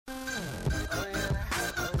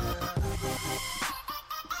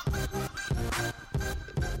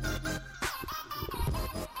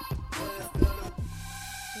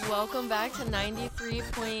Welcome back to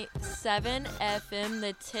 93.7 FM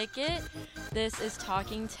The Ticket. This is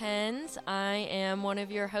Talking Tens. I am one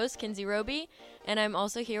of your hosts, Kynsee Roby, and I'm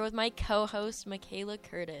also here with my co-host, Makayla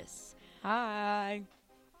Curtis. Hi.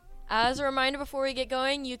 As a reminder before we get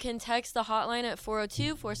going, you can text the hotline at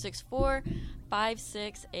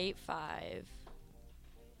 402-464-5685.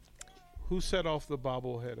 Who set off the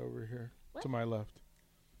bobblehead over here to my left?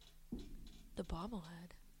 The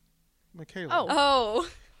bobblehead. Makayla. Oh.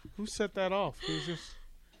 Who set that off?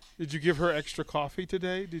 Did you give her extra coffee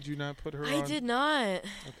today? Did you not put her on? I did not.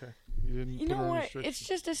 Okay. You didn't You put know her on what? restriction. It's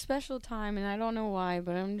just a special time, and I don't know why,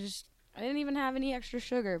 but I didn't even have any extra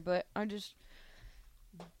sugar, but I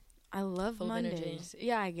love Full of energy. Mondays.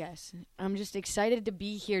 Yeah, I guess. I'm just excited to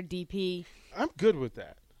be here, DP. I'm good with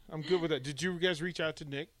that. Did you guys reach out to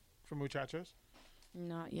Nick from Muchachos?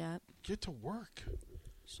 Not yet. Get to work.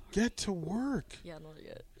 Get to work. Yeah, not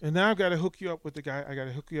yet. And now I've got to hook you up with the guy. I got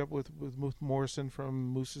to hook you up with Moose Morrison from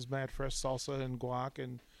Moose's Mad Fresh Salsa and guac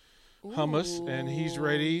and hummus, and he's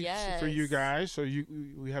ready for you guys. So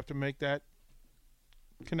we have to make that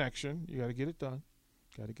connection. You got to get it done.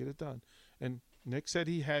 And Nick said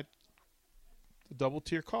he had the double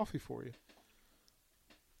tier coffee for you,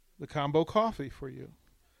 the combo coffee for you,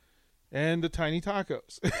 and the tiny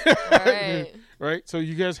tacos. Right. Right. So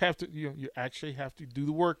you guys have to. You actually have to do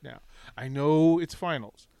the work now. I know it's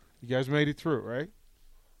finals. You guys made it through, right?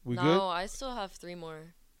 We good? No, I still have 3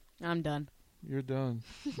 more. I'm done. You're done.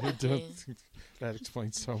 You're done. That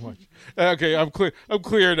explains so much. Okay, I'm clear. I'm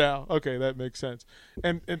clear now. Okay, that makes sense.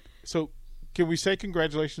 And so, can we say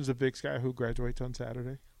congratulations to Big Sky who graduates on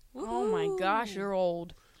Saturday? Oh, my gosh, you're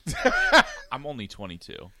old. I'm only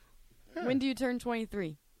 22. Yeah. When do you turn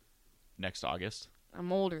 23? Next August.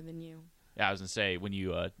 I'm older than you. Yeah, I was going to say, when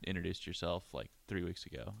you introduced yourself like 3 weeks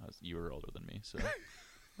ago, you were older than me. So,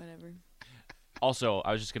 Whatever. Also,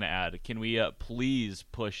 I was just going to add, can we please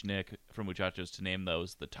push Nick from Muchachos to name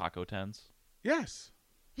those the Taco Tens? Yes.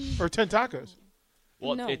 Or 10 tacos.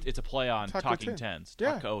 Well, No. it's a play on Taco Talking 10. Tens.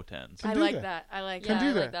 Yeah. Taco Tens. Can I do like that. that. I like Can that. do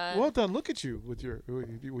I that. like that. Well done. Look at you with your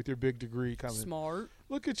big degree coming. Smart.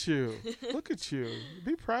 Look at you. Look at you.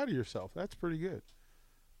 Be proud of yourself. That's pretty good.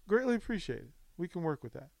 Greatly appreciated. We can work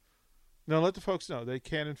with that. Now, let the folks know they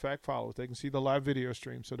can, in fact, follow it. They can see the live video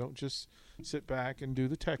stream, so don't just sit back and do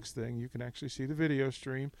the text thing. You can actually see the video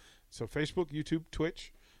stream. So Facebook, YouTube,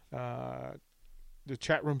 Twitch. The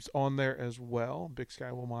chat room's on there as well. Big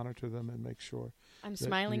Sky will monitor them and make sure. I'm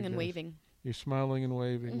smiling you and guys- waving. You're smiling and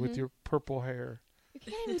waving with your purple hair. You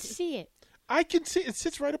can't even see it. I can see it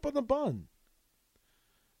sits right up on the bun.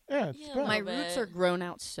 Yeah, it's Yeah, done. My little roots bit. are grown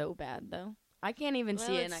out so bad, though. I can't even Well,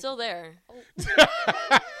 see it. it's still there.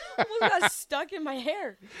 Almost got stuck in my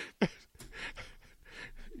hair.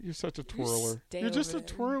 You're such a twirler. stay You're just a over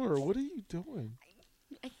there. twirler. What are you doing?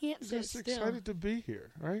 I can't sit Just still. excited to be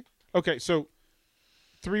here, right? Okay, so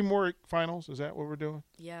 3 more finals. Is that what we're doing?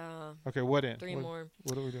 Yeah. Okay, what in? 3 What- more.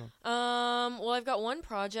 What are we doing? Well, I've got 1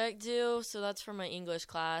 project due, so that's for my English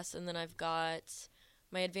class, and then I've got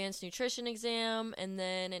my advanced nutrition exam, and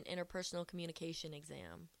then an interpersonal communication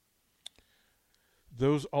exam.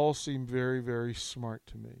 Those all seem very, very smart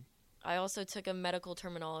to me. I also took a medical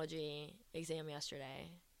terminology exam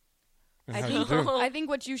yesterday. And I how'd you think do? I think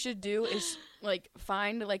what you should do is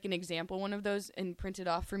find an example one of those and print it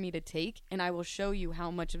off for me to take, and I will show you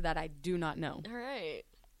how much of that I do not know. All right.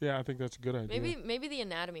 Yeah, I think that's a good idea. Maybe the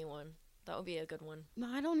anatomy one. That would be a good one. No,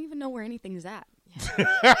 I don't even know where anything's at.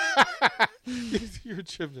 You're a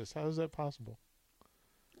gymnast. How is that possible?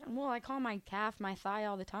 Well, I call my calf my thigh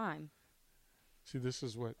all the time. See, this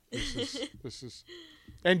is,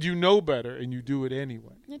 and you know better, and you do it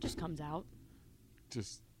anyway. It just comes out.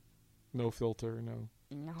 Just no filter, no.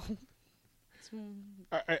 No.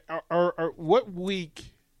 What week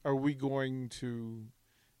are we going to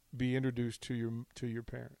be introduced to your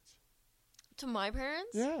parents? To my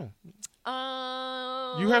parents? Yeah.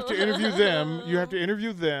 You You have to interview them. You have to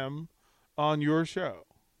interview them on your show.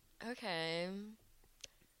 Okay.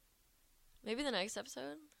 Maybe the next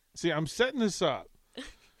episode? See, I'm setting this up.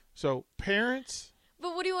 So parents,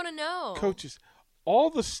 But what do you want to know? coaches, all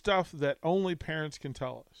the stuff that only parents can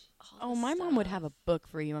tell us. Oh, my mom would have a book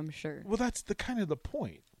for you, I'm sure. Well, that's the kind of the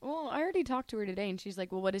point. Well, I already talked to her today, and she's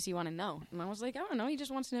like, well, what does he want to know? And I was like, I don't know. He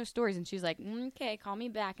just wants to know stories. And she's like, okay, call me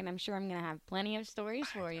back, and I'm sure I'm going to have plenty of stories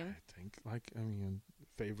for you. I think,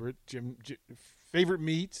 favorite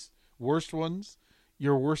meats, worst ones,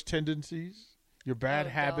 your worst tendencies, your bad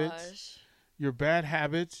habits. Gosh. Your bad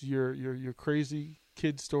habits, your crazy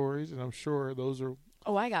kid stories, and I'm sure those are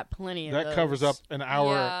Oh, I got plenty of those. that covers up an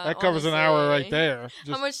hour. Yeah, that covers an hour honestly. right there.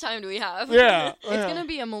 How much time do we have? Yeah, It's going to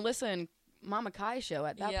be a Melissa and Mama Kai show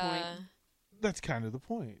at that point. That's kind of the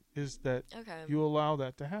point, is that Okay. you allow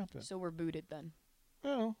that to happen. So we're booted then.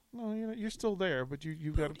 Well, no, you're still there, but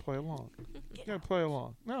you got to play along. You got to play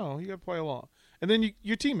along. No, you got to play along. And then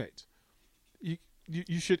your teammates.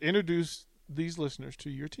 You should introduce these listeners to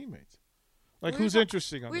your teammates. Like, who's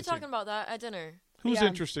interesting on the team? We were talking about that at dinner. Who's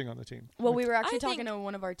interesting on the team? Well, we were actually talking to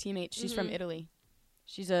one of our teammates. She's from Italy.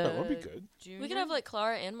 She's a That would be good. junior. We could have, like,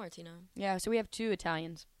 Clara and Martina. Yeah, so we have 2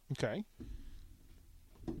 Italians. Okay.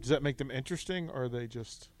 Does that make them interesting, or are they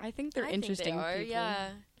just... I think they're I interesting think they are, people. yeah.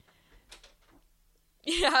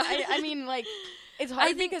 Yeah. I mean, like, it's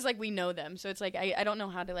hard because, like, we know them. So it's like, I don't know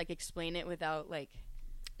how to, like, explain it without, like...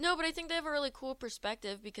 No, but I think they have a really cool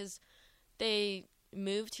perspective because they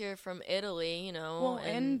moved here from Italy, you know. Well,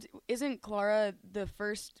 and isn't Clara the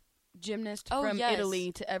first gymnast from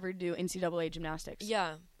Italy to ever do NCAA gymnastics?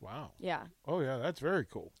 Yeah. Wow. Yeah. Oh, yeah, that's very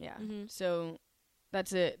cool. Yeah. Mm-hmm. So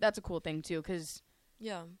that's a cool thing, too, because...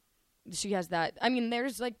 Yeah. She has that. I mean,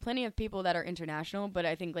 there's, like, plenty of people that are international, but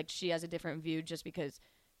I think, like, she has a different view just because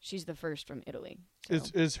she's the first from Italy.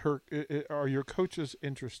 So. Are your coaches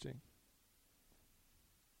interesting?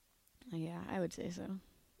 Yeah, I would say so.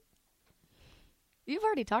 You've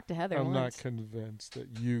already talked to Heather I'm once. not convinced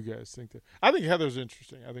that you guys think that. I think Heather's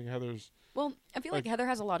interesting. Well, I feel like Heather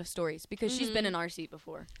has a lot of stories because she's been in our seat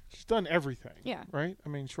before. She's done everything. Yeah. Right? I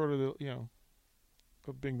mean, short of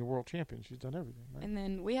of being the world champion, she's done everything, right? And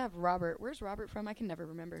then we have Robert. Where's Robert from? I can never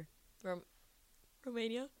remember.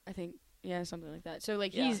 Romania? I think, yeah, something like that. So,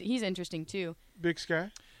 like, he's interesting, too. Big Sky?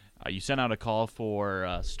 You sent out a call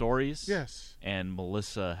for stories. Yes. And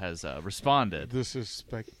Melissa has responded. This is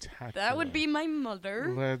spectacular. That would be my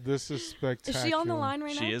mother. This is spectacular. Is she on the line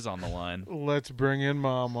right now? She is on the line. Let's bring in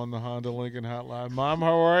Mom on the Honda Lincoln Hotline. Mom,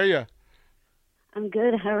 how are you? I'm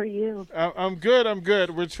good. How are you? I'm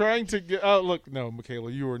good. We're trying to get... Oh, look. No,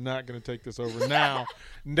 Makayla, you are not going to take this over now.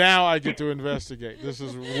 Now I get to investigate. This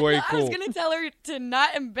is way cool. I was going to tell her to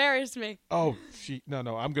not embarrass me. Oh,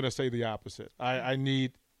 no. I'm going to say the opposite. I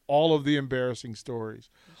need all of the embarrassing stories,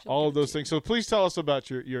 all of those things. So please tell us about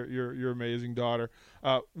your amazing daughter.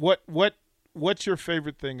 What's your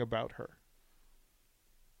favorite thing about her?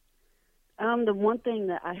 The one thing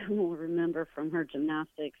that I will remember from her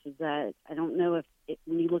gymnastics is that I don't know if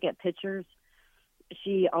when you look at pictures,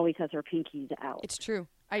 she always has her pinkies out. It's true.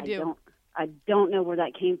 I do. I don't know where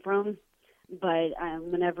that came from, but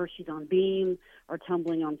whenever she's on beam or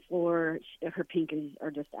tumbling on floor, her pinkies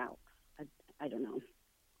are just out. I don't know.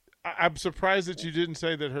 I'm surprised that you didn't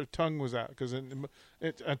say that her tongue was out, because in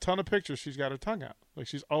a ton of pictures she's got her tongue out. Like,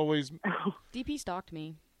 she's always... DP stalked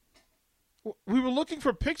me. We were looking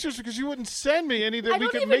for pictures because you wouldn't send me any that we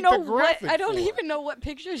could make the graphic I don't for. even know what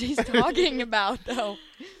pictures he's talking about, though.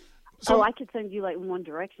 So, I could send you, like, One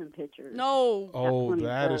Direction pictures. No. Oh,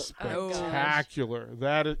 that is spectacular.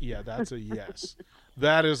 That's a yes.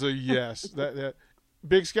 That is a yes. That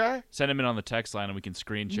Big Sky? Send him in on the text line and we can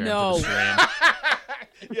screen share him No. to the stream.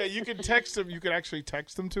 Yeah, you can text them. You can actually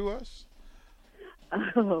text them to us.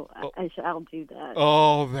 I'll do that.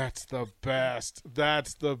 Oh, that's the best.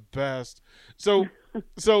 That's the best. So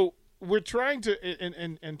we're trying to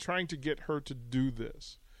and trying to get her to do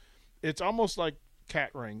this. It's almost like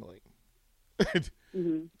cat wrangling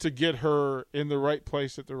to get her in the right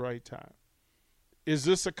place at the right time. Is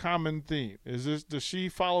this a common theme? Does she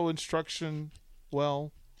follow instruction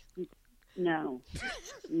well? No.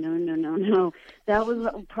 No. That was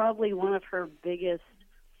probably one of her biggest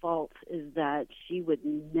fault, is that she would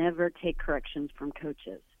never take corrections from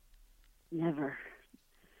coaches. Never.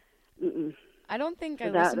 Mm-mm. I don't think I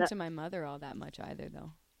listen to my mother all that much either,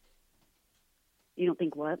 though. You don't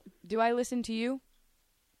think what? Do I listen to you?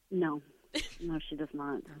 No. No, she does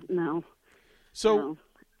not. No. So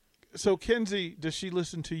Kynsee, does she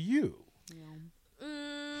listen to you?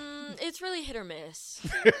 It's really hit or miss.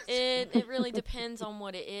 It really depends on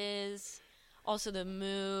what it is. Also the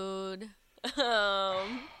mood.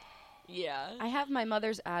 Yeah. I have my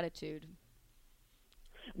mother's attitude.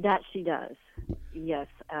 That she does. Yes.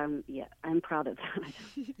 Yeah. I'm proud of that.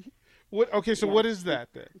 What? Okay. So what is that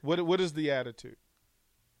then? What is the attitude?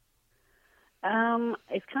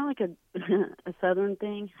 It's kind of like a Southern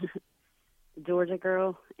thing. Georgia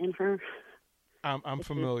girl in her. I'm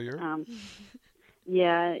familiar.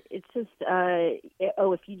 Yeah. It's just.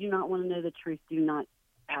 If you do not want to know the truth, do not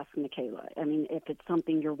ask Makayla. I mean, if it's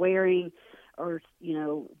something you're wearing, or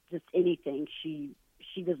just anything, she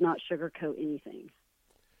does not sugarcoat anything.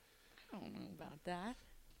 I don't know about that.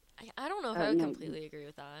 I don't know if I would completely agree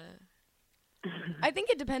with that. I think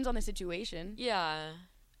it depends on the situation. Yeah.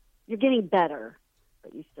 You're getting better,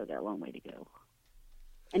 but you still got a long way to go.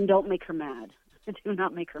 And don't make her mad. Do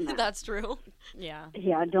not make her mad. That's true. Yeah.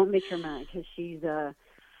 Yeah, don't make her mad because she's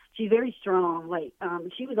very strong. Like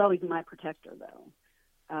she was always my protector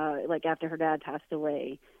though. Like after her dad passed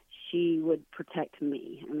away, she would protect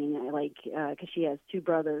me. I mean, because she has two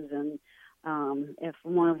brothers, and if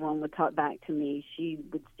one of them would talk back to me, she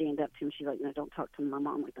would stand up to him. She's like, "No, don't talk to my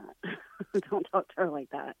mom like that. Don't talk to her like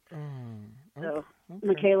that." So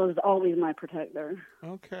Makayla is always my protector.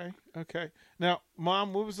 Okay. Now,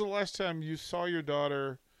 Mom, when was the last time you saw your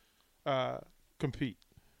daughter compete?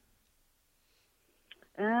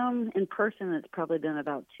 In person, it's probably been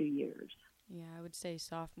about 2 years. Yeah, I would say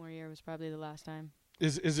sophomore year was probably the last time.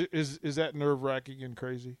 Is that nerve-wracking and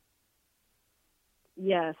crazy?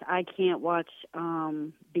 Yes, I can't watch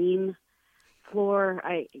beam floor.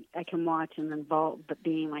 I can watch and then vault, but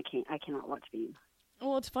beam I cannot watch beam.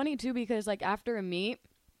 Well, it's funny too because like after a meet,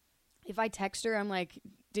 if I text her, I'm like,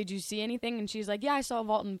 "Did you see anything?" And she's like, "Yeah, I saw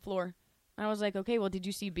vault and floor." And I was like, "Okay, well, did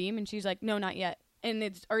you see beam?" And she's like, "No, not yet." And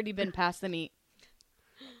it's already been past the meet.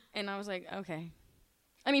 And I was like, "Okay."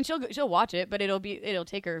 I mean, she'll watch it, but it'll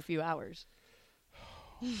take her a few hours.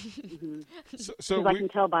 Mm-hmm. So I can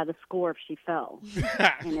tell by the score if she fell.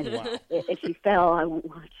 And if she fell, I won't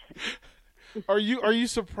watch it. Are you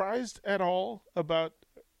surprised at all about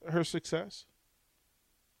her success?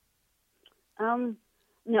 No,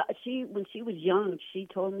 when she was young, she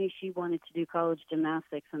told me she wanted to do college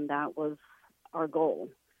gymnastics, and that was our goal,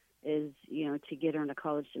 is, to get her into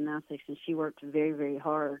college gymnastics, and she worked very, very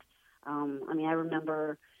hard. I mean, I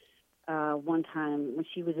remember one time when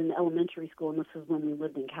she was in elementary school, and this was when we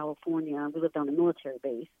lived in California. We lived on a military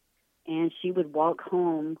base, and she would walk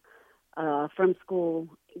home from school,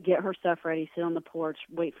 get her stuff ready, sit on the porch,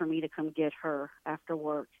 wait for me to come get her after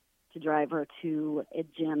work to drive her to a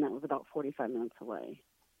gym that was about 45 minutes away.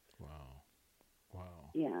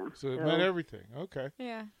 Wow. Yeah. So it meant everything. Okay.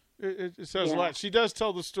 Yeah. It says a lot. She does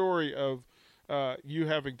tell the story of you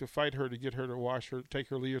having to fight her to get her to take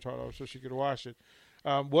her leotard off so she could wash it.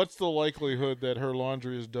 What's the likelihood that her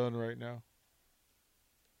laundry is done right now?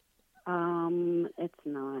 It's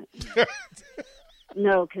not.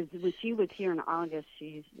 No, because when she was here in August,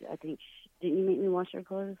 didn't you make me wash her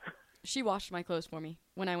clothes? She washed my clothes for me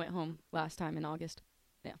when I went home last time in August.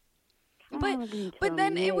 Yeah. Oh, But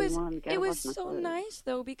then it was so clothes. nice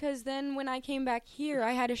though, because then when I came back here,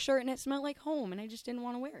 I had a shirt and it smelled like home, and I just didn't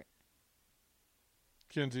want to wear it.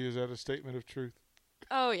 Kynsee, is that a statement of truth?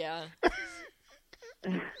 Oh yeah.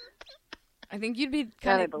 I think you'd be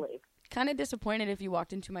kind of disappointed if you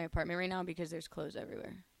walked into my apartment right now because there's clothes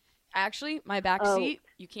everywhere. Actually, my back seat,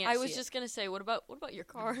 you can't see I was it. just gonna say, what about your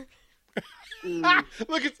car?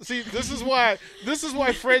 This is why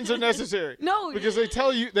friends are necessary. No, because they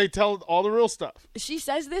tell all the real stuff. She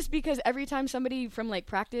says this because every time somebody from like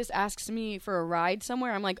practice asks me for a ride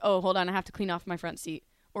somewhere, I'm like, "Oh, hold on, I have to clean off my front seat,"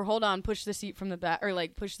 or "Hold on, push the seat from the back," or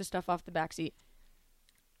like push the stuff off the back seat.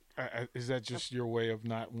 Is that just your way of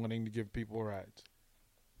not wanting to give people rides?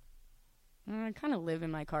 I kind of live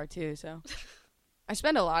in my car too, so I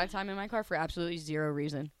spend a lot of time in my car for absolutely zero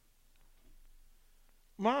reason.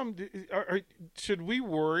 Mom, should we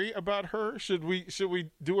worry about her? Should we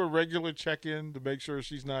do a regular check-in to make sure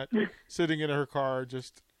she's not sitting in her car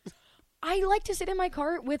just... I like to sit in my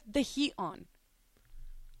car with the heat on.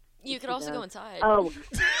 You could also go inside. Oh,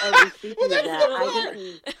 and speaking of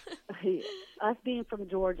that, us being from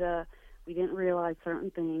Georgia, we didn't realize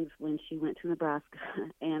certain things when she went to Nebraska.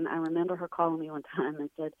 And I remember her calling me one time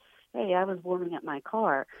and said, "Hey, I was warming up my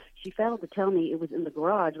car." She failed to tell me it was in the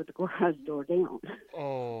garage with the garage door down.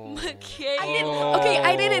 Oh. I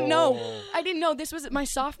didn't know. I didn't know. This was my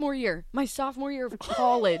sophomore year of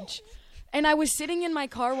college. And I was sitting in my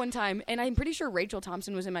car one time, and I'm pretty sure Rachel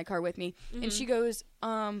Thompson was in my car with me. Mm-hmm. And she goes,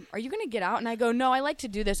 "Are you going to get out?" And I go, "No, I like to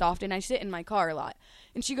do this often. I sit in my car a lot."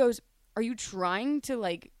 And she goes, "Are you trying to,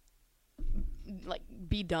 like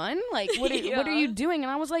be done? Like, what are you doing?" And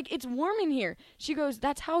I was like, "It's warm in here." She goes,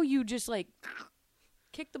 "That's how you just, like,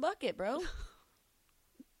 kick the bucket, bro."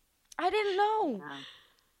 I didn't know.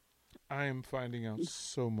 I am finding out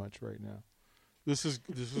so much right now. This is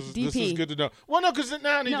DP. good to know. Well, no, because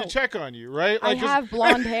now I need to check on you, right? I have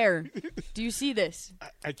blonde hair. Do you see this?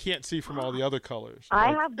 I can't see from all the other colors.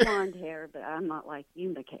 I have blonde hair, but I'm not like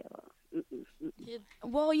you, Makayla.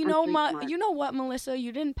 Well, you know what, Melissa?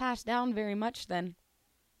 You didn't pass down very much then.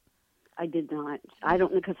 I did not. I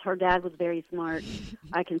don't know, because her dad was very smart.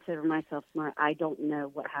 I consider myself smart. I don't know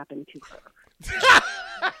what happened to her.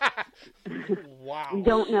 Wow. We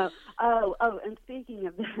don't know. Oh, and speaking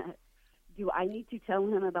of that, do I need to tell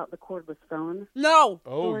him about the cordless phone? No.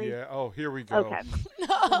 Oh, story? yeah. Oh, here we go. Okay.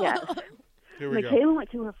 No. Yes. Here we Makayla go.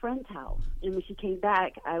 went to her friend's house, and when she came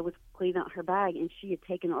back, I was clean out her bag, and she had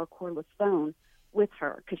taken our cordless phone with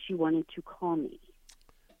her because she wanted to call me.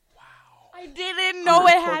 I didn't know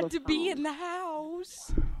it had to be in the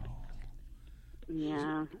house.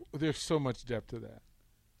 Yeah. There's so much depth to that.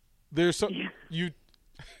 There's so you.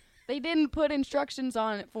 They didn't put instructions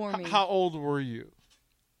on it for me. How old were you?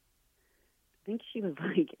 I think she was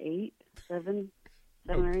like 8, 7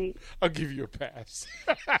 or 8. I'll give you a pass.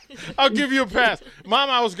 I'll give you a pass. Mom,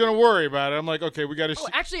 I was going to worry about it. I'm like, okay, we got to...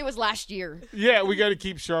 Actually, it was last year. Yeah, we got to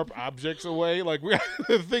keep sharp objects away. Like, we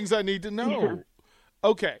the things I need to know. Yeah.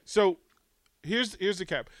 Okay, so here's the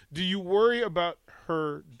cap. Do you worry about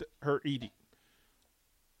her eating?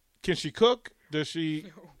 Can she cook? Does she...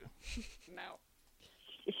 No.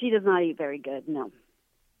 She does not eat very good, no.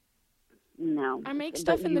 No. I make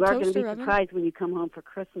stuff in the toaster oven. You are going to be surprised when you come home for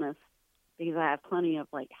Christmas because I have plenty of,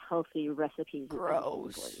 like, healthy recipes.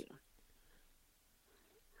 Gross. For you.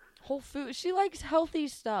 Whole food. She likes healthy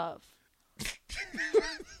stuff.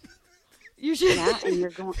 You should. Yeah, and you're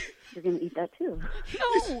going to eat that too.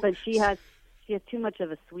 No. But she has too much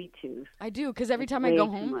of a sweet tooth. I do, because every time I go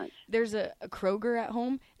home, there's a Kroger at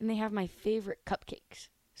home, and they have my favorite cupcakes.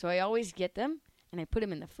 So I always get them, and I put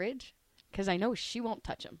them in the fridge, because I know she won't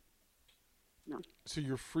touch them. No. So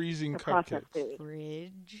you're freezing processed cupcakes. food.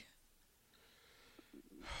 Fridge.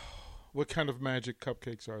 What kind of magic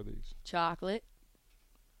cupcakes are these? Chocolate.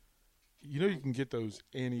 You know you can get those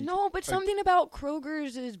any... No, but something about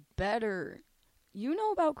Kroger's is better. You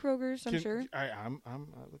know about Kroger's, I'm sure.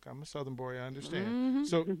 Look, I'm a Southern boy. I understand. Mm-hmm.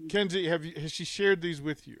 So, Kynsee, has she shared these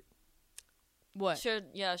with you? What? Sure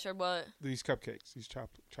what? These cupcakes, these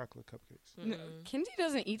chocolate cupcakes. No, Kynsee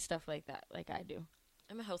doesn't eat stuff like that, like I do.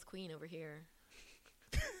 I'm a health queen over here.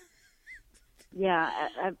 Yeah,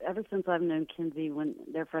 ever since I've known Kynsee, when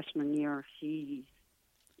their freshman year, she's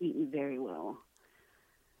eaten very well.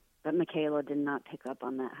 But Makayla did not pick up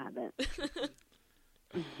on that habit.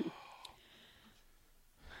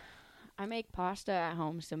 I make pasta at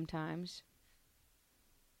home sometimes.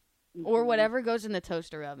 Or whatever goes in the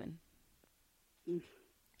toaster oven.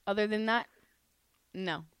 Other than that,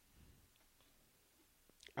 no.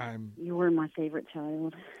 You were my favorite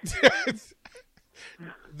child.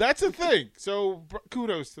 That's a thing. So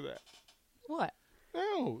kudos to that. What?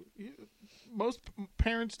 No, most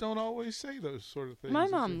parents don't always say those sort of things. My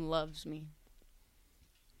mom loves me.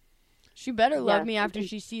 She better love me after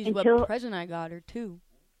she sees what present I got her, too.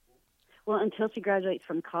 Well, until she graduates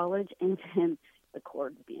from college, and then the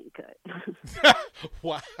cord's being cut.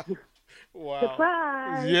 Wow.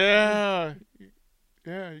 Surprise! Yeah,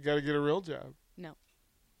 you got to get a real job. No.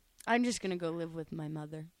 I'm just going to go live with my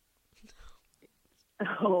mother.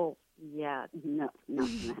 Oh, yeah. No, not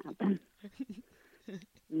going to happen.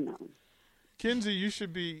 No. Kynsee, you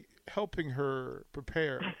should be helping her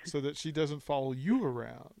prepare so that she doesn't follow you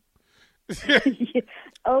around.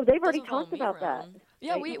 Oh, they've already talked about that.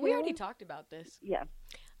 Yeah, we already talked about this. Yeah.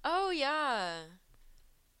 Oh, yeah.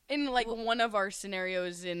 In, like, one of our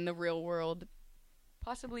scenarios in the real world,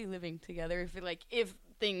 possibly living together if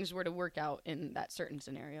things were to work out in that certain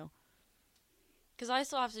scenario. Because I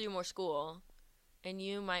still have to do more school, and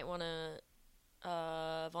you might want to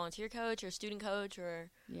volunteer coach or student coach or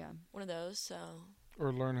one of those. So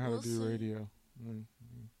or learn how to do radio.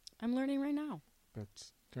 I'm learning right now.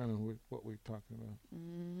 That's kind of what we're talking about.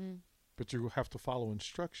 Mm-hmm. But you have to follow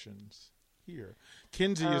instructions here.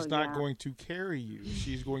 Kynsee is not going to carry you.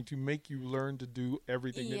 She's going to make you learn to do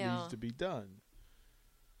everything that needs to be done.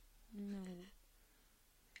 No.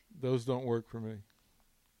 Those don't work for me.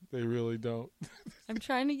 They really don't. I'm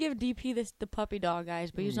trying to give DP the puppy dog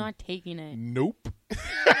eyes, but he's not taking it. Nope.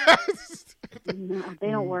 No,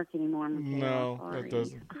 they don't work anymore. No,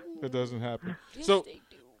 that doesn't happen. Yes, So, they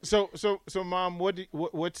do. So, Mom, what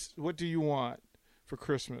do you want for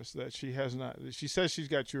Christmas that she has not? She says she's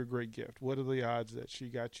got you a great gift. What are the odds that she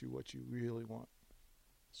got you what you really want?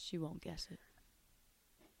 She won't guess it.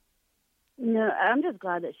 No, I'm just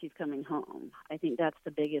glad that she's coming home. I think that's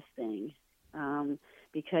the biggest thing,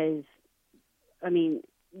 because, I mean,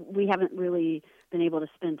 we haven't really been able to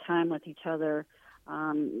spend time with each other,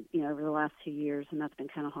 over the last 2 years, and that's been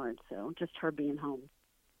kind of hard. So just her being home.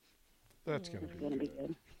 That's going to be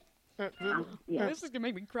good. This is going to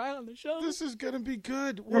make me cry on the show. This is going to be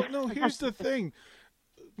good. Well, no, here's the thing.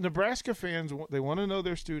 Nebraska fans, they want to know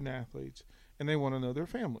their student athletes, and they want to know their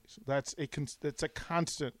families. That's a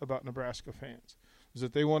constant about Nebraska fans, is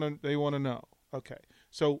that they want to know. Okay,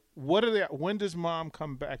 so when does Mom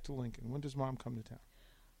come back to Lincoln? When does Mom come to town?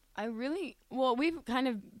 We've kind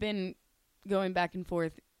of been going back and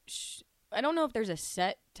forth. I don't know if there's a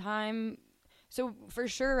set time. So for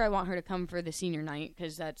sure I want her to come for the senior night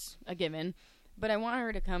because that's a given. but I want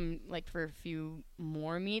her to come like for a few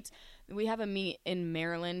more meets. We have a meet in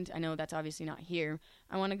Maryland. I know that's obviously not here.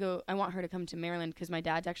 I want her to come to Maryland because my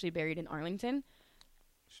dad's actually buried in Arlington.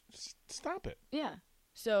 Stop it. Yeah.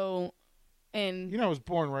 So, and I was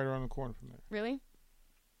born right around the corner from there. Really?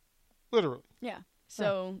 Literally. Yeah.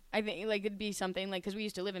 So I think like it'd be something like because we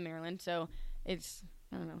used to live in Maryland, so it's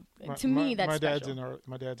I don't know. To me, that's special.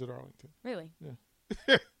 My dad's at Arlington. Really?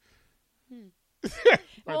 Yeah.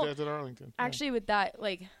 Well, dad's at Arlington. Actually, with that,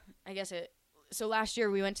 like, I guess so last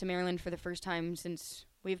year we went to Maryland for the first time since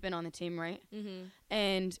we've been on the team, right? Mm-hmm.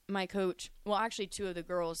 And my coach, well, actually, two of the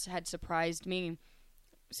girls had surprised me.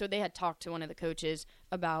 So they had talked to one of the coaches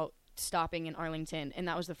about stopping in Arlington, and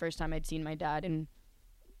that was the first time I'd seen my dad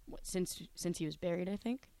since he was buried, I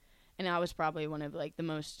think. And that was probably one of like the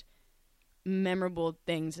most memorable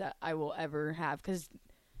things that I will ever have because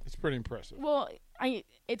it's pretty impressive. Well,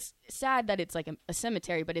 it's sad that it's like a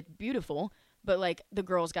cemetery, but it's beautiful. But like the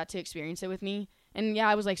girls got to experience it with me, and yeah,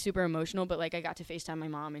 I was like super emotional. But like I got to FaceTime my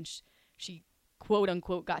mom, and she quote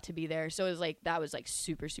unquote got to be there. So it was like that was like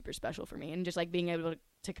super super special for me, and just like being able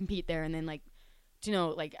to compete there, and then like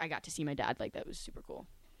like I got to see my dad. Like that was super cool.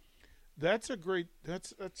 That's a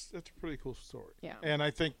pretty cool story. Yeah. And I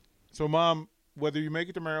think so, Mom. Whether you make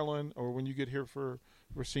it to Maryland or when you get here for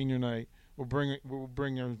senior night, we'll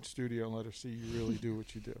bring her in studio and let her see you really do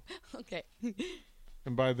what you do. Okay.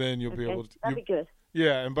 And by then you'll be able to. That'd be good.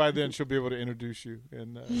 Yeah, and by then she'll be able to introduce you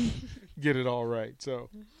and get it all right. So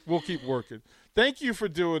we'll keep working. Thank you for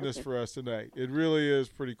doing this for us tonight. It really is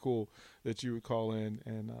pretty cool that you would call in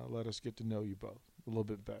and let us get to know you both a little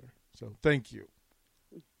bit better. So thank you.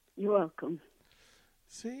 You're welcome.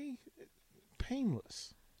 See,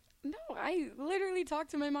 painless. No, I literally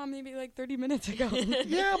talked to my mom maybe like 30 minutes ago.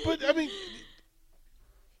 Yeah, but I mean,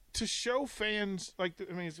 to show fans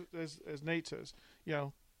as Nate says,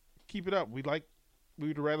 keep it up. We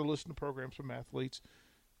would rather listen to programs from athletes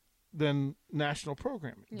than national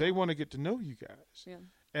programming. Yeah. They want to get to know you guys. Yeah.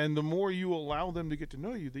 And the more you allow them to get to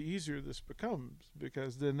know you, the easier this becomes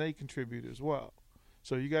because then they contribute as well.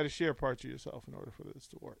 So you got to share parts of yourself in order for this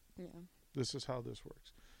to work. Yeah. This is how this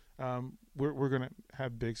works. We're gonna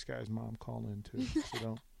have Big Sky's mom call in too,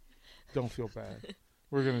 so don't feel bad.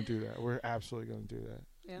 We're gonna do that. We're absolutely gonna do that.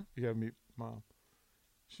 Yeah. You gotta meet Mom.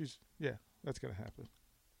 That's gonna happen.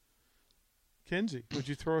 Kynsee, would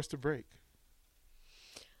you throw us to break?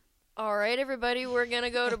 All right, everybody, we're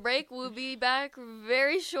gonna go to break. We'll be back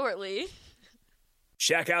very shortly.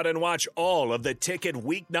 Check out and watch all of the Ticket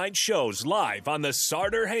Weeknight shows live on the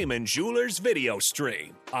Sartor Heyman Jewelers video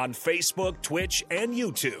stream on Facebook, Twitch, and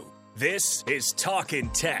YouTube. This is Talkin'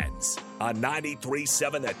 Tens on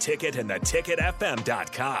 93.7 The Ticket and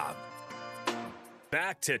theticketfm.com.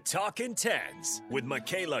 Back to Talkin' Tens with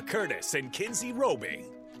Makayla Curtis and Kynsee Roby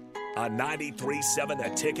on 93.7 The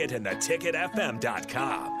Ticket and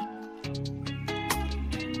theticketfm.com.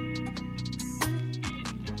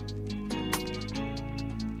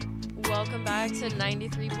 Welcome back to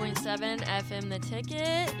 93.7 FM The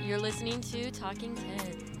Ticket. You're listening to Talking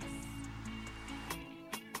Tens.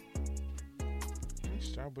 Nice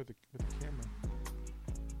job with the camera.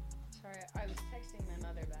 Sorry, I was texting my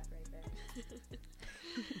mother back right there.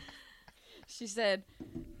 She said,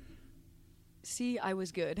 "See, I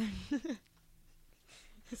was good."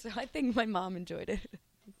 So I think my mom enjoyed it.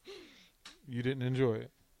 You didn't enjoy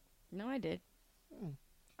it? No, I did.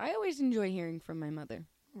 I always enjoy hearing from my mother.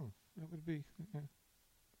 That would be,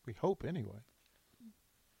 we hope anyway.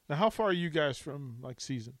 Now, how far are you guys from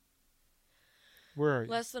season? Where are you?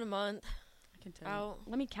 Less than a month. I can tell.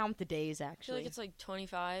 Let me count the days. Actually, I feel like it's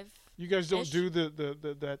 25. You guys don't do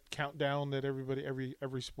that countdown that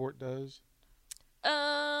every sport does.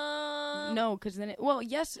 No, because then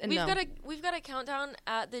yes and no. We've got a countdown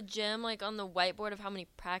at the gym, like on the whiteboard of how many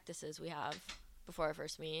practices we have before our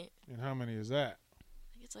first meet. And how many is that?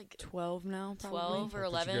 It's like 12 now, probably. 12 or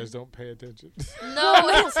 11. You guys don't pay attention. No,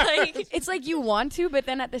 it's like you want to, but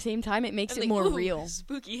then at the same time, it makes it more real.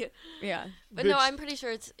 Spooky. Yeah. But no, I'm pretty sure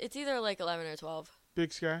it's either like 11 or 12.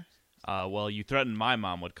 Big Sky? Well, you threatened my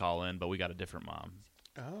mom would call in, but we got a different mom.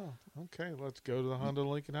 Oh, okay. Let's go to the Honda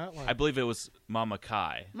Lincoln Hotline. I believe it was Mama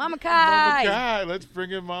Kai. Mama Kai! Mama Kai. Let's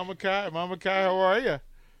bring in Mama Kai. Mama Kai, how are you?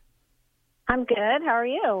 I'm good. How are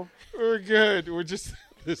you? We're good.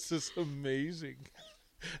 This is amazing.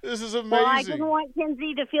 This is amazing. Well, I didn't want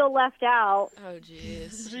Kynsee to feel left out. Oh,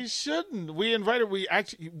 jeez. She shouldn't.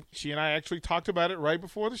 She and I actually talked about it right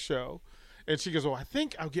before the show. And she goes, well, I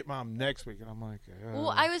think I'll get Mom next week. And I'm like,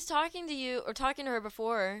 Well, I was talking to her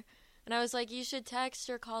before, and I was like, you should text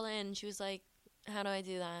or call in. And she was like, how do I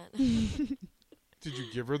do that? Did you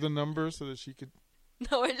give her the number so that she could?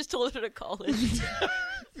 No, I just told her to college.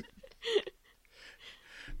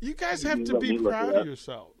 You guys have to be proud of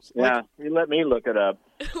yourselves. Yeah, you let me look it up.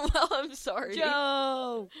 Well, I'm sorry.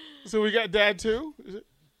 Joe. So we got Dad too? Is it?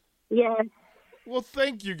 Yes. Well,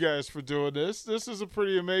 thank you guys for doing this. This is a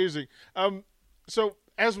pretty amazing. So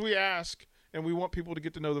as we ask, and we want people to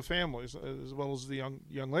get to know the families as well as the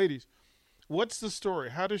young ladies, what's the story?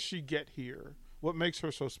 How does she get here? What makes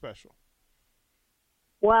her so special?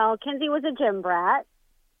 Well, Kynsee was a gym brat.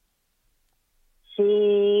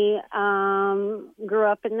 She grew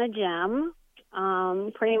up in the gym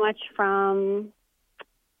pretty much from,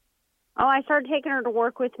 I started taking her to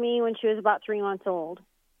work with me when she was about 3 months old.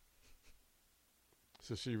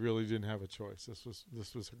 So she really didn't have a choice. This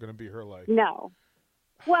was going to be her life. No.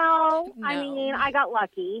 Well, No. I mean, I got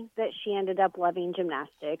lucky that she ended up loving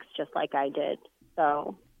gymnastics just like I did.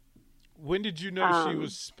 So. When did you know she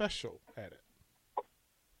was special at it?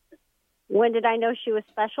 When did I know she was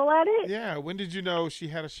special at it? Yeah, when did you know she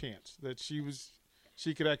had a chance that she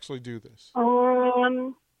could actually do this?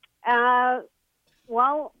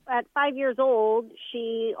 Well, at 5 years old,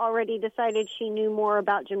 she already decided she knew more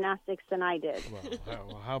about gymnastics than I did.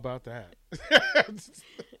 Well, how about that?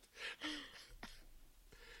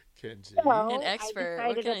 Kynsee. So, An expert. I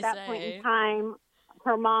What decided can at I that point say? in time,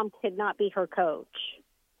 her mom could not be her coach.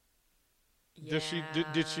 Did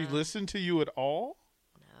she listen to you at all?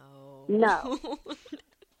 No.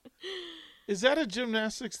 Is that a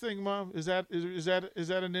gymnastics thing, Mom? Is that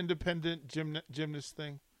an independent gymnast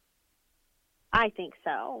thing? I think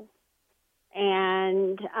so.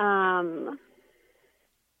 And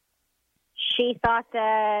she thought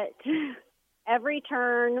that every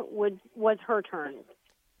turn was her turn.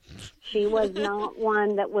 She was not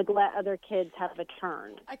one that would let other kids have a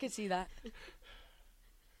turn. I could see that.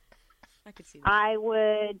 I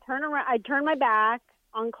would turn around. I'd turn my back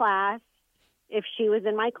on class if she was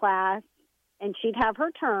in my class, and she'd have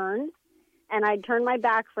her turn, and I'd turn my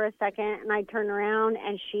back for a second, and I'd turn around,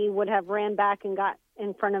 and she would have ran back and got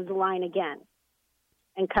in front of the line again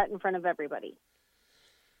and cut in front of everybody.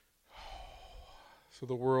 So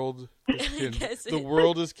the world is Kynsee. The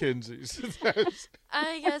world is Kynsee's.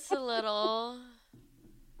 I guess a little.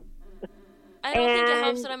 I don't think it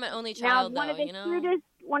helps that I'm my only child, now, though.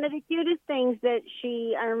 One of the cutest things that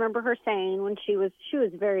I remember her saying when she was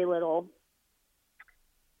very little.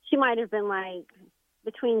 She might have been like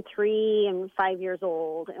between 3 and 5 years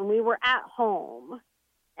old, and we were at home,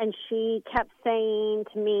 and she kept saying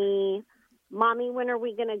to me, "Mommy, when are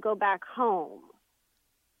we going to go back home?"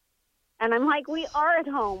 And I'm like, "We are at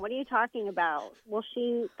home. What are you talking about?" Well,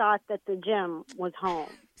 she thought that the gym was home.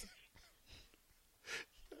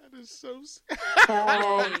 That is so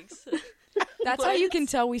Thanks. That's how you can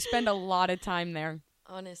tell we spend a lot of time there.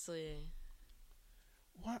 Honestly.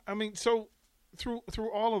 What? I mean, so through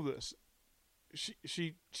all of this,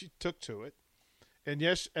 she took to it, and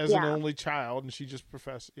yes, as an only child, and she just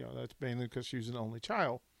professed, that's mainly because she was an only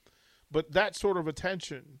child. But that sort of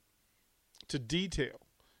attention to detail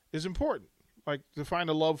is important, like to find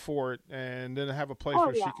a love for it, and then have a place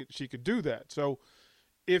where she could do that. So,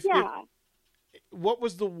 if what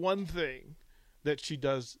was the one thing that she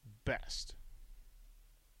does best?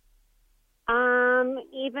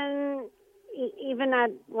 Even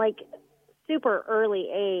at like super early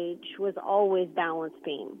age was always balance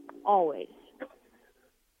beam. Always.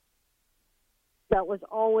 That was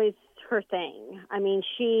always her thing. I mean,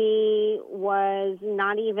 she was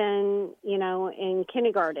not even, in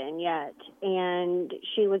kindergarten yet, and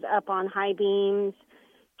she was up on high beams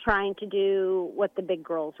trying to do what the big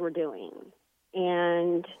girls were doing.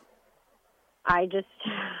 And I just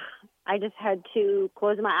had to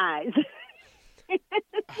close my eyes.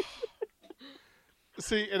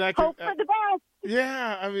 See, and I hope for the best.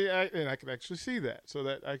 Yeah, I mean, I can actually see that. So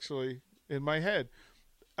that actually in my head.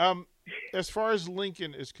 As far as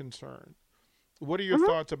Lincoln is concerned, what are your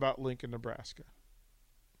thoughts about Lincoln, Nebraska?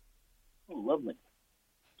 Oh, lovely.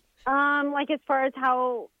 Like as far as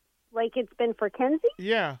how, like it's been for Kynsee?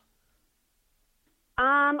 Yeah.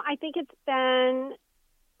 I think it's been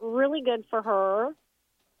really good for her.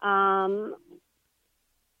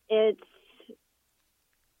 It's,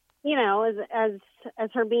 as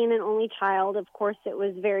her being an only child, of course, it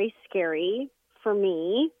was very scary for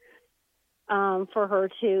me, for her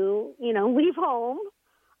to, leave home.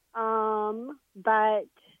 But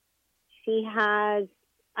she has,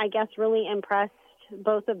 I guess, really impressed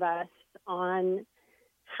both of us on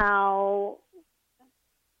how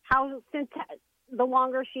since the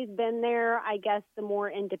longer she's been there, I guess the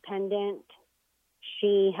more independent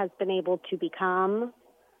she has been able to become.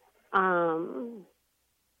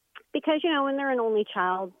 Because, when they're an only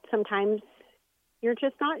child, sometimes you're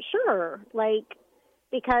just not sure, like,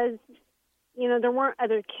 because, you know, there weren't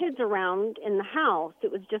other kids around in the house.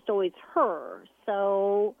 It was just always her.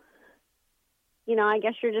 So, you know, I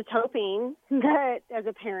guess you're just hoping that as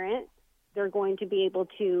a parent, they're going to be able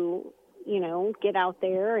to, you know, get out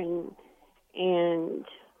there and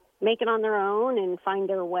make it on their own and find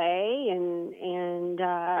their way. And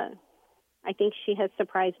I think she has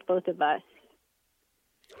surprised both of us.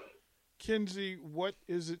 Kynsee, what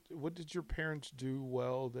did your parents do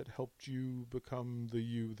well that helped you become the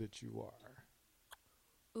you that you are?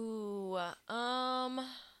 Ooh,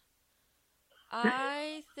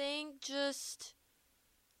 I think just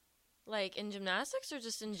like in gymnastics or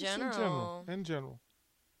just in general? In general.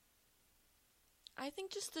 I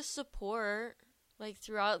think just the support, like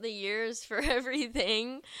throughout the years for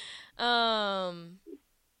everything. I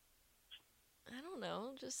don't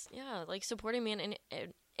know, just like supporting me in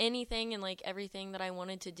anything and like everything that I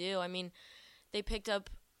wanted to do. I mean, they picked up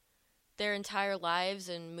their entire lives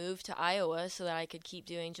and moved to Iowa so that I could keep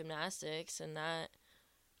doing gymnastics, and that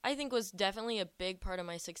I think was definitely a big part of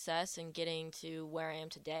my success in getting to where I am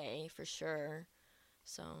today, for sure.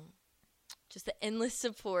 So, just the endless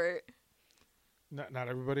support. Not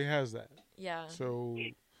everybody has that. Yeah. So,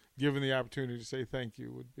 given the opportunity to say thank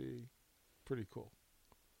you would be pretty cool.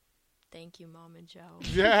 Thank you, Mom and Joe.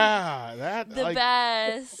 Yeah, the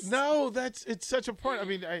best. No, it's such a point. I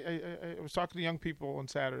mean, I was talking to young people on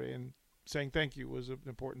Saturday, and saying thank you was an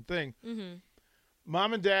important thing. Mm-hmm.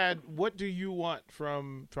 Mom and Dad, what do you want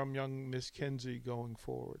from young Miss Kynsee going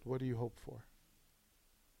forward? What do you hope for?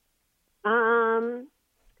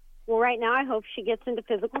 Well, right now I hope she gets into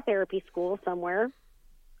physical therapy school somewhere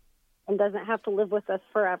and doesn't have to live with us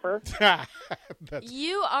forever.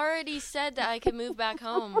 You already said that I could move back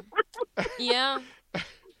home. Yeah.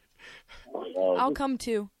 I'll come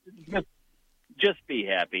too. Just be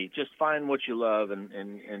happy. Just find what you love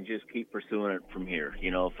and just keep pursuing it from here.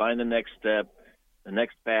 You know, find the next step, the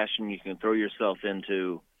next passion you can throw yourself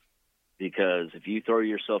into, because if you throw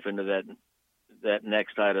yourself into that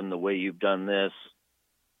next item the way you've done this,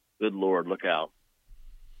 good Lord, look out.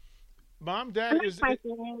 Mom, Dad, is there a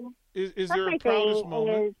my proudest thing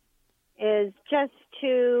moment? Is just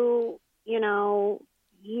to, you know,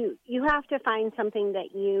 you have to find something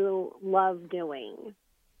that you love doing.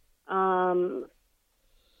 You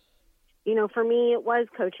know, for me, it was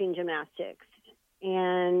coaching gymnastics,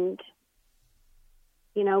 and,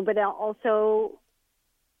 you know, but also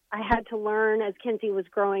I had to learn as Kynsee was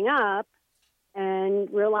growing up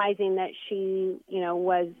and realizing that she, you know,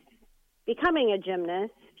 was becoming a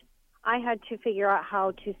gymnast. I had to figure out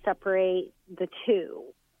how to separate the two.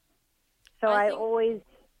 So I always,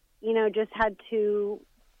 you know, just had to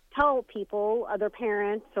tell people, other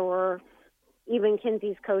parents or even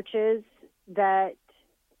Kynsee's coaches, that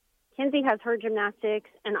Kynsee has her gymnastics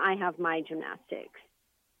and I have my gymnastics.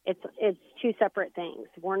 It's two separate things.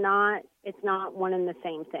 It's not one and the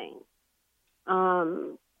same thing.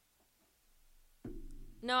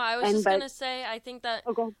 No, I was just going to say, I think that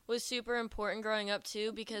was super important growing up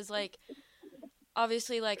too, because like,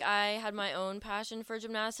 obviously, like I had my own passion for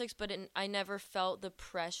gymnastics, but I never felt the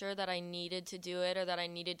pressure that I needed to do it or that I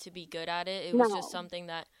needed to be good at it. It was just something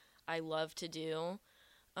that I love to do.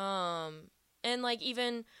 And like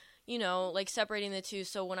even, you know, like separating the two.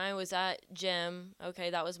 So when I was at gym,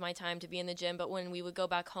 okay, that was my time to be in the gym. But when we would go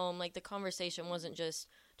back home, like the conversation wasn't just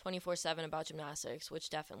 24/7 about gymnastics,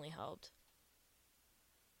 which definitely helped.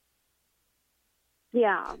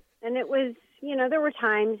 Yeah. And it was, you know, there were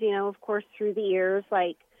times, you know, of course, through the years,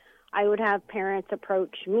 like I would have parents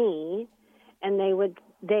approach me and they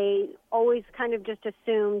always kind of just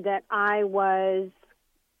assumed that I was,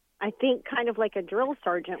 I think, kind of like a drill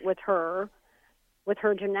sergeant with her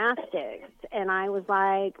gymnastics. And I was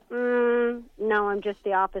like, no, I'm just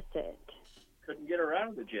the opposite. Couldn't get her out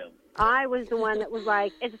of the gym. I was the one that was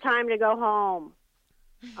like, it's time to go home.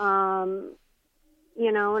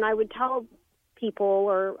 You know, and I would tell people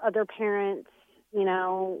or other parents, you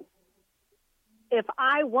know, if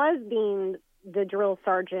I was being the drill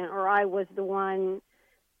sergeant or I was the one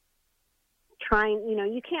trying, you know,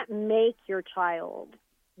 you can't make your child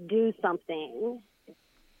do something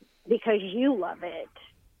because you love it.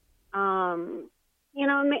 You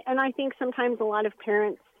know, and I think sometimes a lot of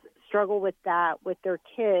parents struggle with that with their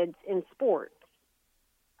kids in sports.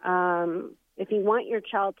 If you want your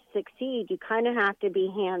child to succeed, you kind of have to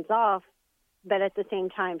be hands off, but at the same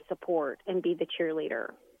time support and be the cheerleader.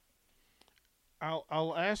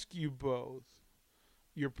 I'll ask you both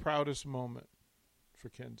your proudest moment for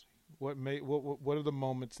Kynsee. What are the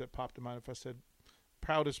moments that popped to mind? If I said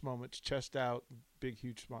proudest moments, chest out, big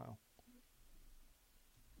huge smile.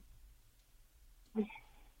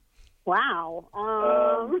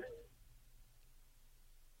 Wow.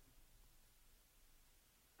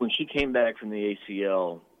 When she came back from the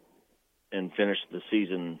ACL and finished the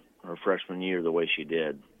season, her freshman year, the way she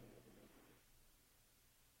did,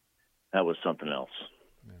 that was something else.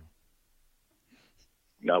 Yeah.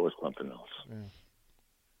 That was something else. Yeah.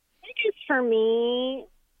 I guess for me,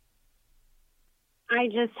 I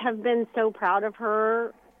just have been so proud of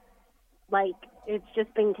her. Like, it's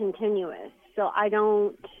just been continuous. So I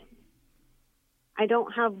don't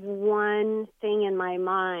have one thing in my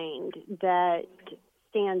mind that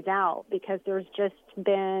stands out, because there's just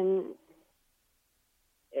been,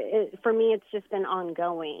 for me, it's just been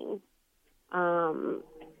ongoing.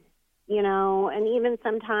 And even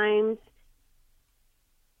sometimes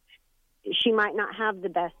she might not have the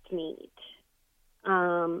best meet.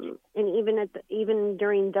 And even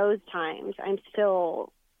during those times, I'm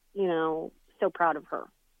still, so proud of her.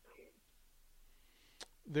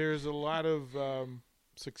 There's a lot of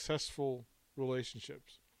successful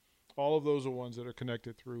relationships. All of those are ones that are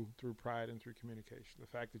connected through pride and through communication. The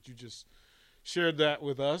fact that you just shared that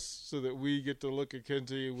with us, so that we get to look at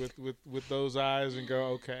Kynsee with those eyes and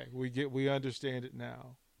go, okay, we understand it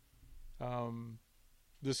now.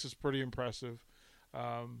 This is pretty impressive.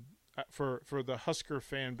 For the Husker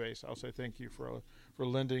fan base, I'll say thank you for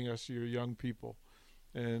lending us your young people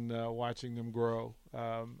and watching them grow.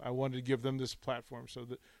 I wanted to give them this platform so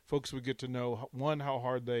that folks would get to know, one, how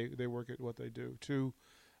hard they work at what they do. Two,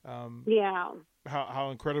 how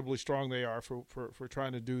incredibly strong they are for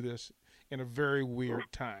trying to do this in a very weird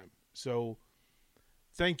time. So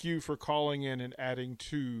thank you for calling in and adding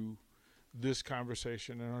to this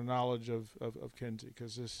conversation and our knowledge of Kynsee,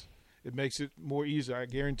 because it makes it more easy. I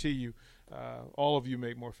guarantee you, all of you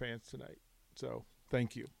make more fans tonight. So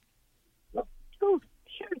thank you. Oh, sure.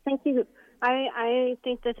 Thank you. I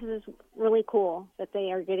think this is really cool that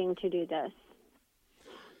they are getting to do this.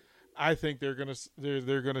 I think they're gonna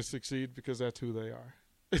succeed because that's who they are.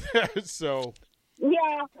 So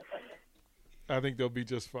yeah, I think they'll be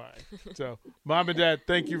just fine. So, Mom and Dad,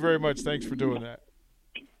 thank you very much. Thanks for doing that.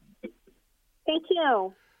 Thank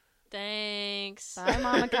you. Thanks. Bye,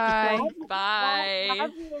 Mama Kai. Bye.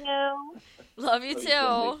 Love you. Love you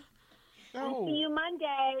too. No. See you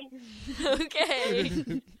Monday.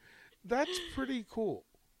 Okay. That's pretty cool.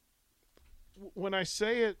 When I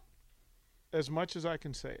say it as much as I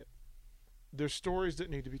can say it, there's stories that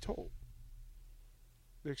need to be told.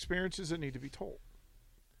 There are experiences that need to be told.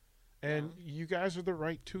 And you guys are the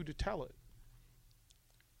right two to tell it.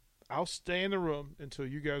 I'll stay in the room until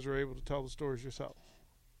you guys are able to tell the stories yourself.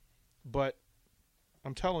 But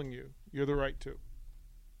I'm telling you, you're the right two.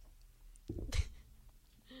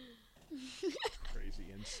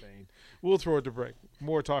 Crazy, insane. We'll throw it to break.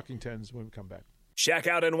 More Talking Tens when we come back. Check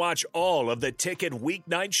out and watch all of the Ticket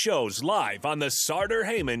Weeknight shows live on the Sartor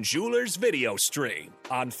Heyman Jewelers video stream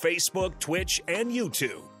on Facebook, Twitch, and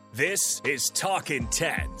YouTube. This is Talkin'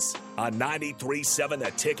 Tens on 93.7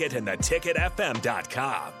 The Ticket and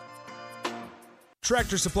theticketfm.com.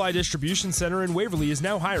 Tractor Supply Distribution Center in Waverly is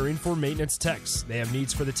now hiring for maintenance techs. They have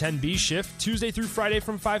needs for the 10B shift, Tuesday through Friday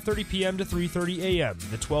from 5:30 p.m. to 3:30 a.m.,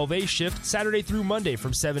 the 12A shift, Saturday through Monday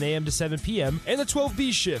from 7 a.m. to 7 p.m., and the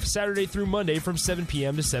 12B shift, Saturday through Monday from 7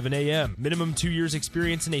 p.m. to 7 a.m. Minimum 2 years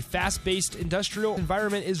experience in a fast-paced industrial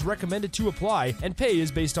environment is recommended to apply, and pay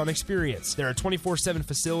is based on experience. They're a 24/7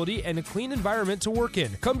 facility and a clean environment to work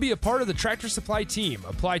in. Come be a part of the Tractor Supply team.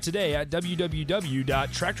 Apply today at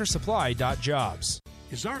www.tractorsupply.jobs.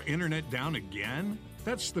 Is our internet down again?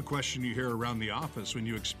 That's the question you hear around the office when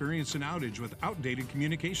you experience an outage with outdated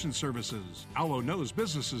communication services. Allo knows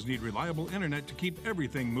businesses need reliable internet to keep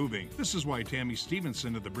everything moving. This is why Tammy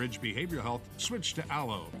Stevenson of the Bridge Behavioral Health switched to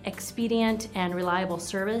Allo. Expedient and reliable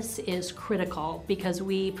service is critical because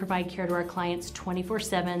we provide care to our clients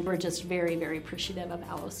 24/7. We're just very, very appreciative of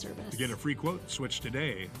Allo service. To get a free quote, switch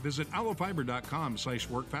today. Visit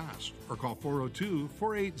allofiber.com/workfast or call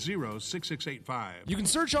 402-480-6685. You can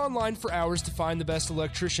search online for hours to find the best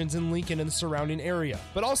electricians in Lincoln and the surrounding area,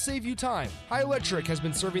 but I'll save you time. High Electric has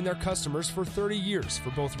been serving their customers for 30 years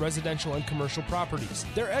for both residential and commercial properties.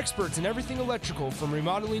 They're experts in everything electrical, from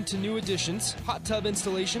remodeling to new additions, hot tub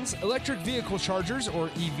installations, electric vehicle chargers or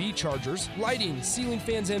EV chargers, lighting, ceiling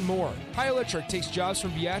fans, and more. High Electric takes jobs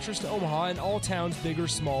from Beatrice to Omaha and all towns big or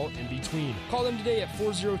small in between. Call them today at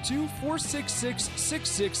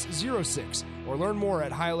 402-466-6606 or learn more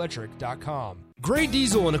at highelectric.com. Gray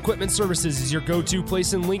Diesel and Equipment Services is your go-to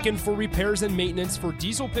place in Lincoln for repairs and maintenance for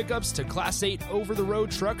diesel pickups to Class 8 over-the-road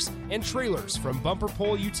trucks and trailers, from bumper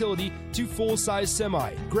pole utility to full-size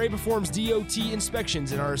semi. Gray performs DOT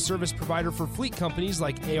inspections and are a service provider for fleet companies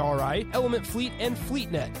like ARI, Element Fleet, and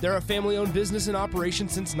FleetNet. They're a family-owned business in operation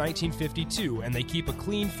since 1952, and they keep a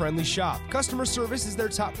clean, friendly shop. Customer service is their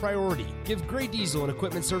top priority. Give Gray Diesel and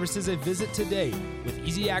Equipment Services a visit today, with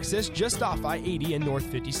easy access just off I-80 and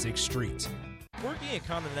North 56th Street. Working at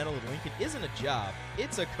Continental in Lincoln isn't a job,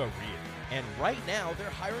 it's a career. And right now, they're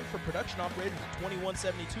hiring for production operators at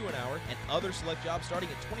 $21.72 an hour and other select jobs starting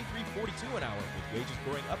at $23.42 an hour, with wages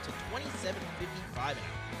growing up to $27.55 an hour.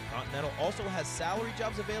 Continental also has salary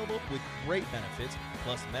jobs available with great benefits,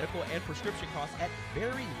 plus medical and prescription costs at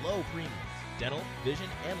very low premiums. Dental, vision,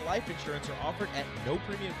 and life insurance are offered at no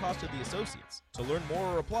premium cost to the associates. To learn more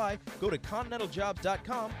or apply, go to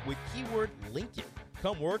continentaljobs.com with keyword Lincoln.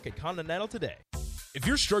 Come work at Continental today. If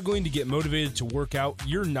you're struggling to get motivated to work out,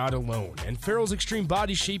 you're not alone, and Farrell's Extreme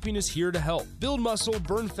Body Shaping is here to help. Build muscle,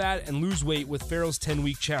 burn fat, and lose weight with Farrell's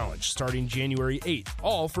 10-week challenge starting January 8th,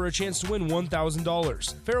 all for a chance to win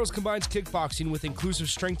 $1,000. Farrell's combines kickboxing with inclusive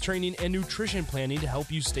strength training and nutrition planning to help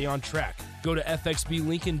you stay on track. Go to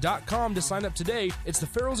fxblincoln.com to sign up today. It's the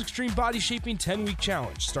Farrell's Extreme Body Shaping 10-week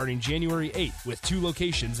challenge starting January 8th with 2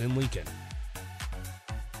 locations in Lincoln.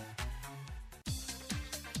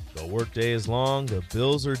 The workday is long, the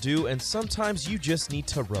bills are due, and sometimes you just need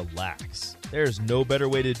to relax. There's no better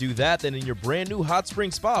way to do that than in your brand new hot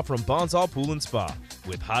spring spa from Bonsall Pool & Spa.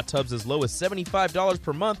 With hot tubs as low as $75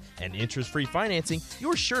 per month and interest-free financing,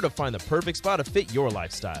 you're sure to find the perfect spa to fit your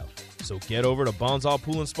lifestyle. So get over to Bonsall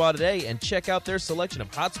Pool & Spa today and check out their selection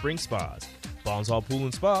of hot spring spas. Bonsall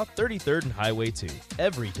Pool & Spa, 33rd and Highway 2.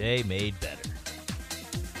 Every day made better.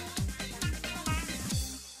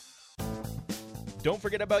 Don't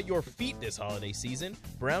forget about your feet this holiday season.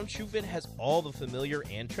 Brown Shoe Fit has all the familiar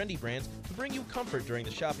and trendy brands to bring you comfort during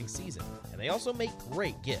the shopping season, and they also make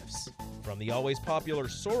great gifts. From the always popular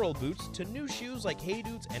Sorrel boots to new shoes like Hey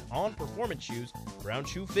Dudes and On Performance shoes, Brown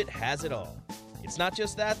Shoe Fit has it all. It's not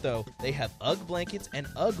just that, though. They have UGG blankets and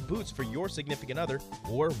UGG boots for your significant other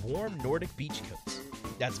or warm Nordic beach coats.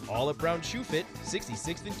 That's all at Brown Shoe Fit,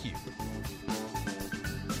 66th and Q.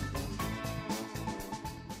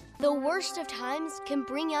 The worst of times can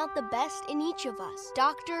bring out the best in each of us.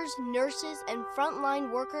 Doctors, nurses, and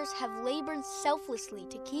frontline workers have labored selflessly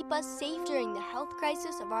to keep us safe during the health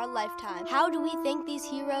crisis of our lifetime. How do we thank these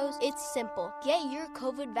heroes? It's simple. Get your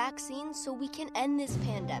COVID vaccine so we can end this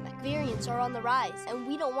pandemic. Variants are on the rise, and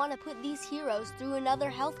we don't want to put these heroes through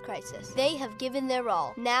another health crisis. They have given their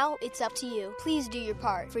all. Now it's up to you. Please do your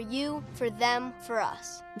part. For you, for them, for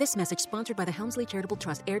us. This message sponsored by the Helmsley Charitable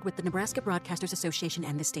Trust, aired with the Nebraska Broadcasters Association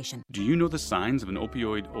and this station. Do you know the signs of an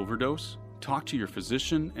opioid overdose? Talk to your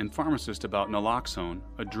physician and pharmacist about naloxone,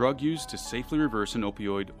 a drug used to safely reverse an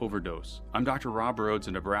opioid overdose. I'm Dr. Rob Rhodes,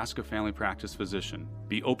 a Nebraska family practice physician.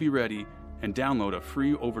 Be Opie ready and download a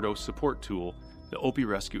free overdose support tool, the Opie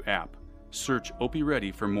Rescue app. Search Opie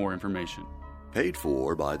Ready for more information. Paid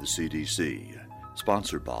for by the CDC.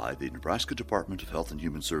 Sponsored by the Nebraska Department of Health and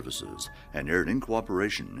Human Services and aired in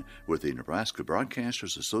cooperation with the Nebraska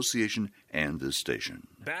Broadcasters Association and this station.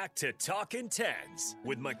 Back to Talkin' Tens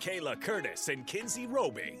with Makayla Curtis and Kynsee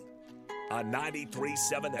Roby on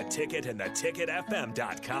 93.7 The Ticket and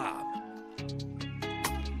theticketfm.com.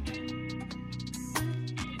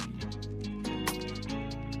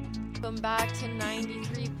 Welcome back to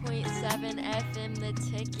 93.7 FM The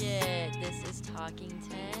Ticket. This is Talking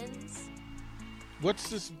Tens. What's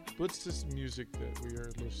this music that we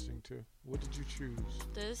are listening to? What did you choose?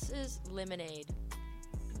 This is Lemonade.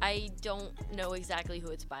 I don't know exactly who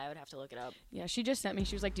it's by. I would have to look it up. Yeah, she just sent me.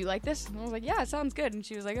 She was like, "Do you like this?" And I was like, "Yeah, it sounds good." And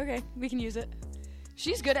she was like, "Okay, we can use it."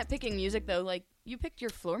 She's good at picking music, though. Like, you picked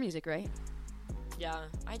your floor music, right? Yeah,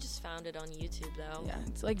 I just found it on YouTube, though. Yeah,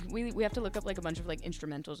 it's like we have to look up like a bunch of like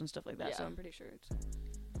instrumentals and stuff like that. Yeah. So I'm pretty sure it's.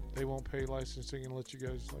 They won't pay licensing and let you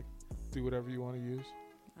guys like do whatever you want to use.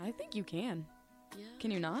 I think you can. Yeah.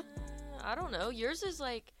 Can you not? I don't know. Yours is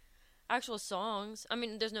like actual songs. I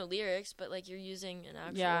mean, there's no lyrics, but like you're using an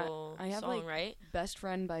actual I have song, like right? Best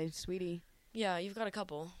Friend by Sweetie. Yeah, you've got a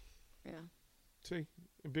couple. Yeah. See,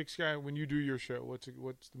 Big Sky, when you do your show, what's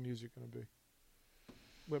the music going to be?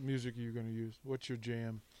 What music are you going to use? What's your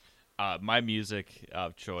jam? My music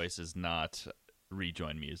of choice is not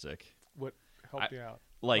rejoin music. What? Help me out.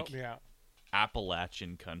 Like, help me out.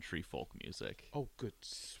 Appalachian country folk music. Oh, good,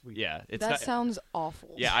 sweet. Yeah, that sounds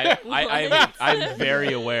awful. Yeah, I'm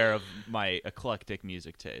very aware of my eclectic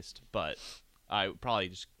music taste, but I would probably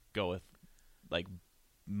just go with like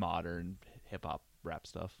modern hip hop rap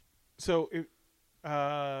stuff. So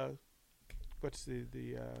What's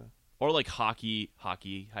the or like hockey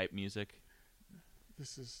hype music?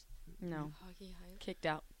 This is no hockey hype. Kicked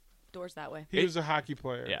out. Doors that way. He was a hockey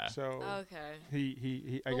player. Yeah. So okay.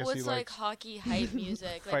 He I but guess what's he like likes hockey hype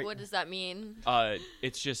music? Like what does that mean?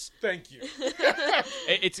 It's just. Thank you.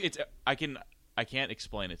 it's I can't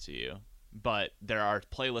explain it to you, but there are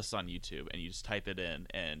playlists on YouTube, and you just type it in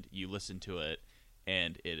and you listen to it,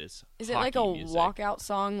 and it is. Is it like a music. walkout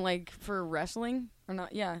song, like for wrestling, or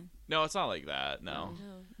not? Yeah. No, it's not like that. No.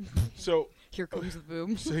 So here comes the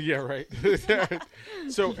boom. So yeah, right.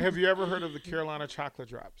 So have you ever heard of the Carolina Chocolate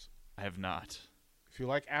Drops? I have not. If you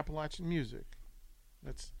like Appalachian music,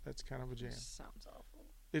 that's kind of a jam. Sounds awful.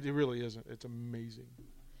 It really isn't. It's amazing.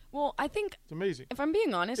 Well, I think it's amazing. If I'm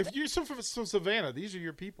being honest, if you're from Savannah, these are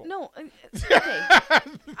your people. No, okay.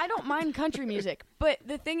 I don't mind country music, but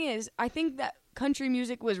the thing is, I think that country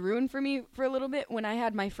music was ruined for me for a little bit when I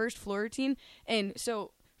had my first floor routine. And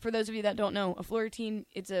so, for those of you that don't know, a floor routine,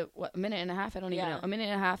 it's a minute and a half? I don't even know. A minute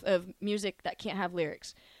and a half of music that can't have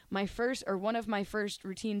lyrics. One of my first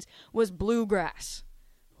routines was bluegrass.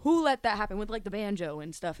 Who let that happen with like the banjo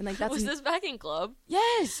and stuff? And like that's was this back in club?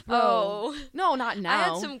 Yes, bro. Oh no, not now. I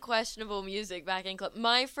had some questionable music back in club.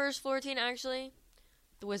 My first floor routine, actually,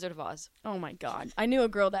 The Wizard of Oz. Oh my god, I knew a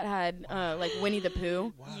girl that had like Winnie the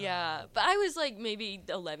Pooh. Wow. Yeah, but I was like maybe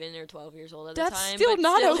 11 or 12 years old at the time. That's still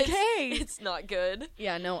not okay. It's not good.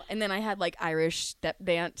 Yeah, no. And then I had like Irish step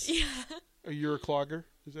dance. Yeah. You're a clogger,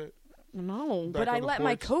 is that? No, Back but I on the let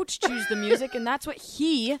my porch? coach choose the music, and that's what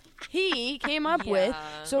he came up with.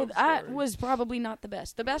 So that was probably not the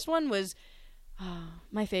best. The best one was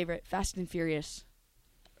my favorite, Fast and Furious.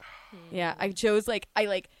 Yeah, I chose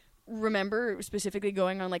I remember specifically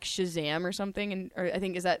going on like Shazam or something, or I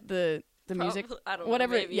think is that the music, I don't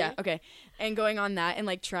whatever. know, maybe. Yeah, okay, and going on that and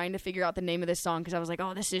like trying to figure out the name of this song because I was like,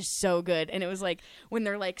 oh, this is so good, and it was like when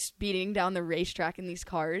they're like speeding down the racetrack in these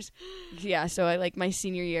cars. Yeah, so I like my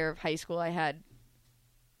senior year of high school, I had,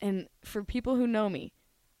 and for people who know me,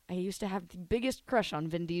 I used to have the biggest crush on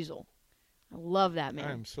Vin Diesel. I love that man.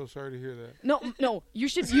 I am so sorry to hear that. No, you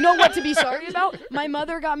should. You know what to be sorry about? My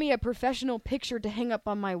mother got me a professional picture to hang up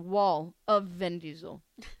on my wall of Vin Diesel.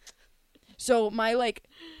 So my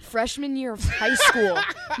freshman year of high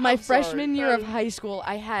school,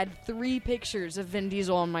 I had 3 pictures of Vin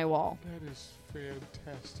Diesel on my wall. That is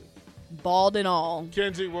fantastic. Bald and all.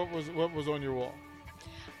 Kynsee, what was on your wall?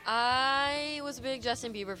 I was a big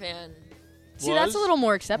Justin Bieber fan. See, that's a little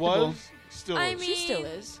more acceptable. Still I is. mean, she still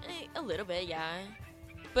is. A little bit, yeah.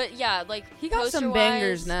 But yeah, like he got some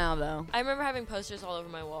bangers now, though. I remember having posters all over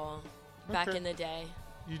my wall back in the day.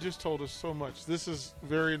 You just told us so much. This is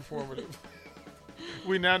very informative.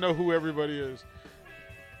 We now know who everybody is.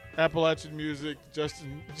 Appalachian music,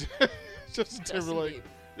 Justin Timberlake.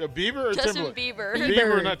 Bieber or Justin Timberlake? Bieber.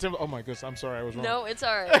 Bieber, not Timberlake. Oh my goodness, I'm sorry, I was wrong. No, it's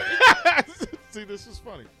all right. See, this is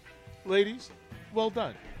funny. Ladies, well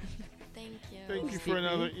done. Thank you. Thank you for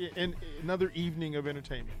another evening of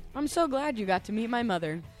entertainment. I'm so glad you got to meet my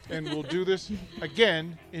mother. And we'll do this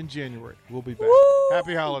again in January. We'll be back. Woo!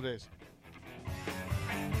 Happy holidays.